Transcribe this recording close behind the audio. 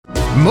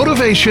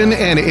Motivation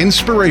and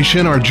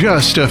inspiration are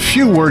just a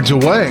few words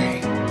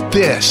away.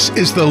 This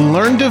is the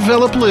Learn,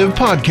 Develop, Live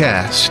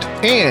podcast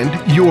and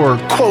your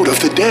quote of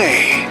the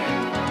day.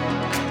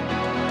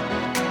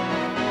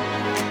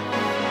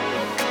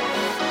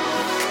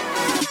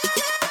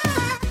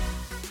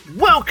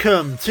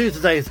 Welcome to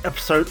today's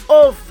episode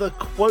of the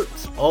Quote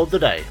of the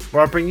Day,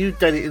 where I bring you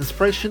daily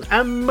inspiration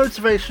and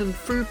motivation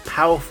through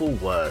powerful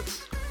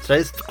words.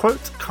 Today's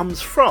quote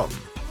comes from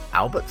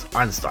Albert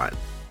Einstein.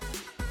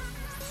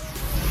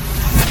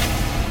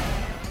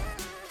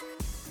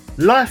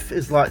 Life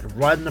is like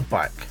riding a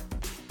bike.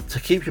 To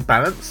keep your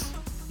balance,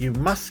 you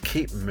must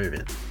keep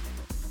moving.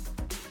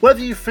 Whether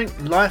you think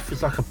life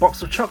is like a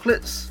box of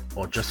chocolates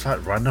or just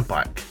like riding a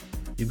bike,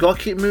 you've got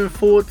to keep moving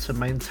forward to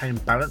maintain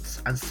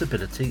balance and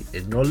stability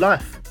in your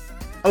life.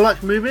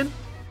 Unlike moving,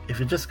 if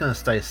you're just going to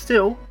stay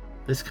still,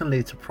 this can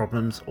lead to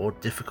problems or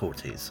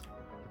difficulties.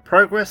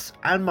 Progress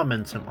and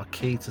momentum are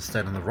key to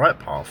staying on the right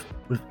path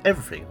with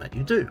everything that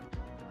you do.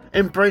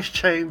 Embrace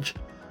change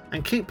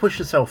and keep pushing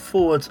yourself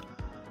forward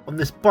on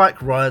this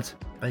bike ride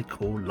they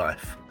call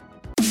life.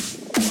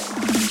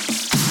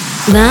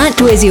 That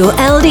was your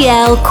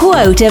LDL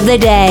Quote of the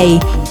Day.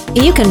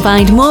 You can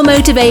find more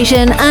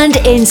motivation and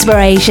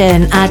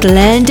inspiration at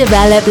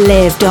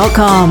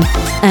learndeveloplive.com,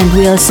 and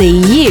we'll see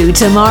you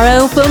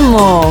tomorrow for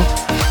more.